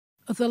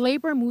The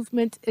labor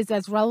movement is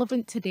as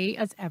relevant today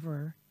as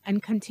ever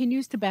and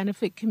continues to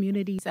benefit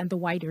communities and the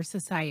wider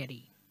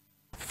society.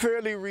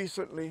 Fairly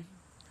recently,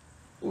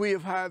 we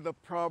have had the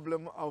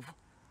problem of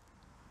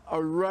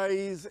a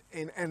rise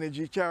in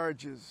energy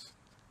charges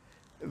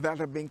that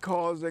have been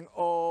causing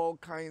all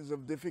kinds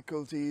of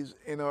difficulties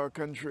in our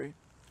country.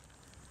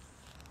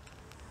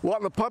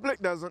 What the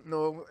public doesn't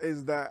know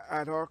is that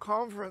at our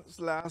conference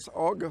last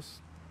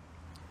August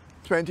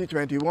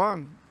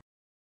 2021,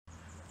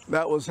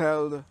 that was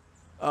held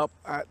up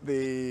at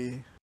the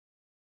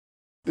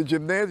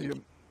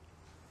gymnasium.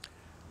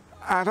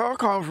 At our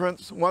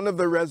conference, one of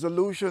the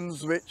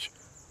resolutions which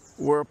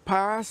were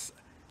passed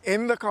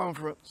in the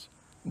conference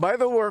by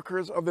the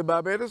workers of the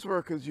Barbados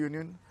Workers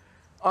Union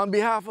on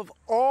behalf of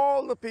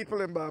all the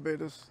people in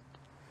Barbados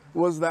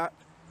was that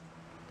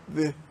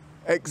the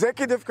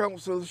Executive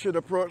Council should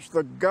approach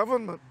the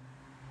government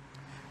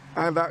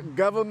and that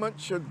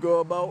government should go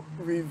about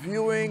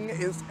reviewing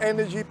its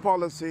energy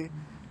policy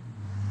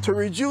to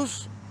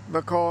reduce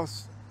the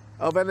cost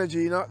of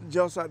energy, not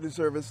just at the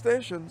service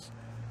stations,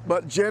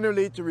 but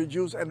generally to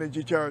reduce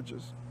energy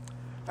charges.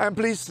 I'm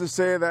pleased to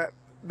say that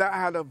that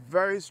had a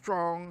very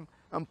strong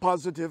and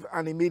positive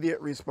and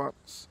immediate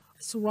response.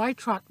 Roy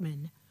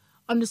Trotman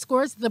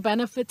underscores the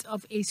benefits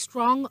of a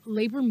strong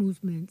labor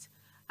movement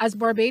as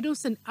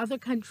Barbados and other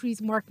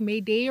countries mark May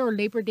Day or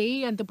Labor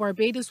Day, and the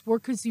Barbados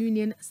Workers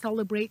Union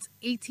celebrates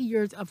 80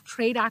 years of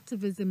trade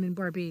activism in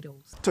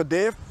Barbados.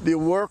 Today, the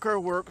worker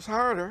works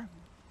harder,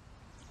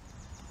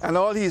 and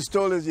all he's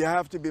told is you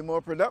have to be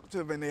more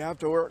productive and you have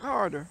to work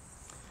harder,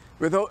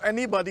 without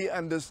anybody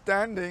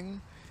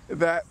understanding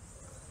that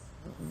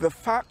the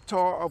factor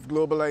of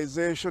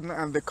globalization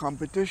and the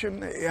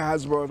competition it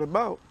has brought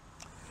about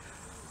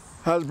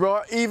has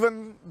brought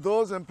even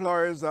those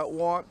employers that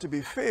want to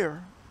be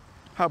fair,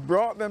 have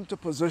brought them to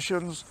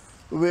positions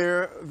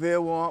where they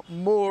want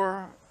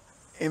more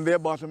in their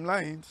bottom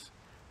lines.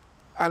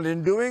 And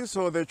in doing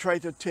so, they try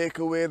to take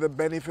away the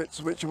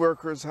benefits which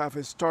workers have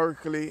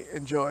historically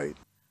enjoyed.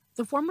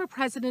 The former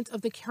president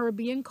of the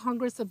Caribbean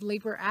Congress of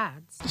Labor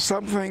adds,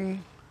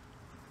 something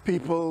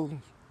people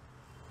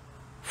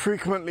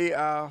frequently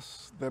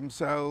ask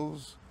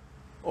themselves,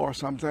 or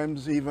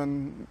sometimes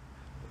even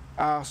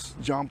ask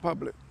John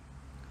Public.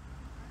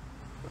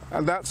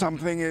 And that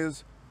something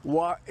is,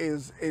 what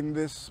is in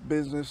this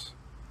business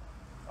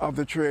of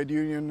the trade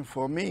union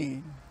for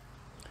me?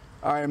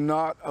 I am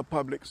not a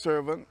public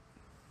servant.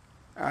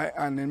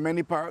 And in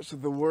many parts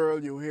of the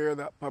world, you hear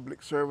that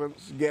public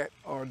servants get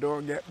or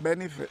don't get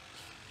benefits.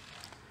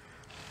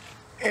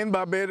 In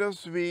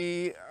Barbados,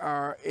 we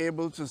are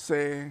able to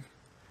say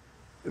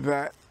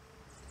that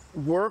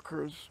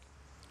workers,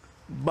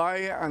 by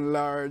and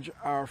large,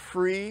 are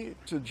free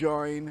to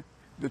join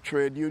the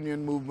trade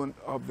union movement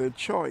of their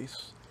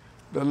choice.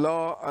 The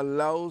law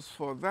allows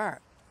for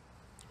that.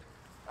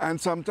 And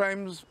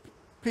sometimes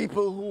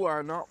people who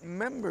are not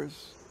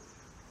members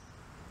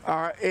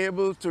are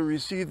able to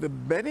receive the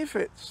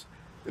benefits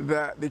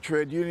that the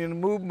trade union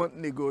movement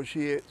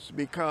negotiates,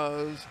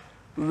 because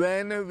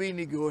when we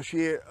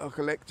negotiate a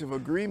collective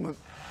agreement,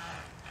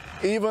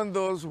 even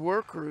those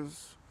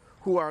workers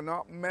who are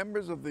not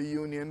members of the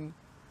union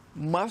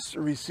must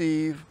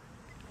receive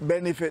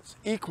benefits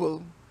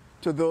equal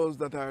to those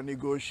that are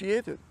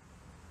negotiated.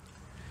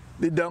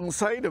 The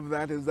downside of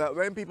that is that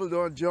when people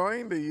don't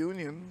join the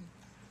union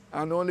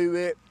and only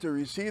wait to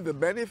receive the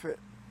benefit,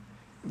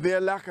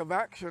 their lack of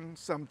action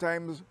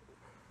sometimes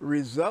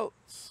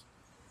results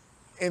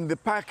in the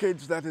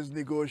package that is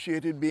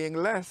negotiated being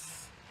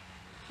less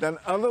than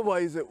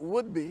otherwise it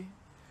would be.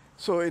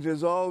 So it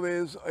is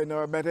always in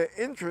our better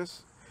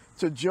interest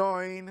to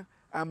join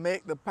and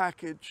make the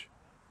package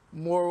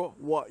more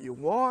what you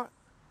want,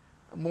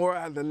 more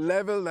at the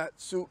level that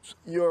suits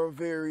your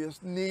various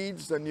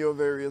needs and your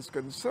various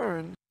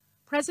concerns.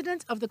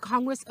 President of the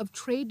Congress of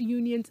Trade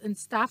Unions and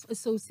Staff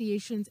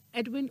Associations,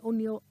 Edwin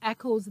O'Neill,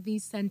 echoes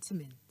these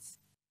sentiments.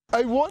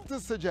 I want to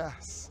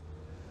suggest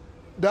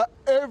that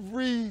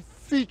every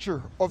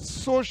feature of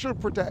social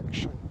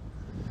protection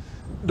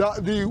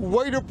that the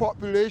wider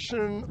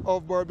population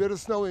of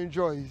Barbados now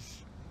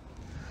enjoys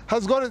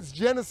has got its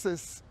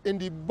genesis in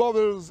the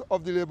bubbles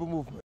of the labor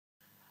movement.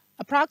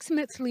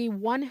 Approximately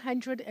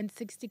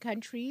 160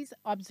 countries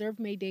observe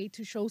May Day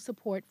to show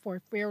support for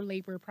fair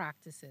labor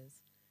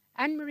practices.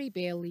 Anmarie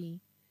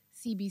Bailey,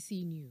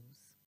 CBC News.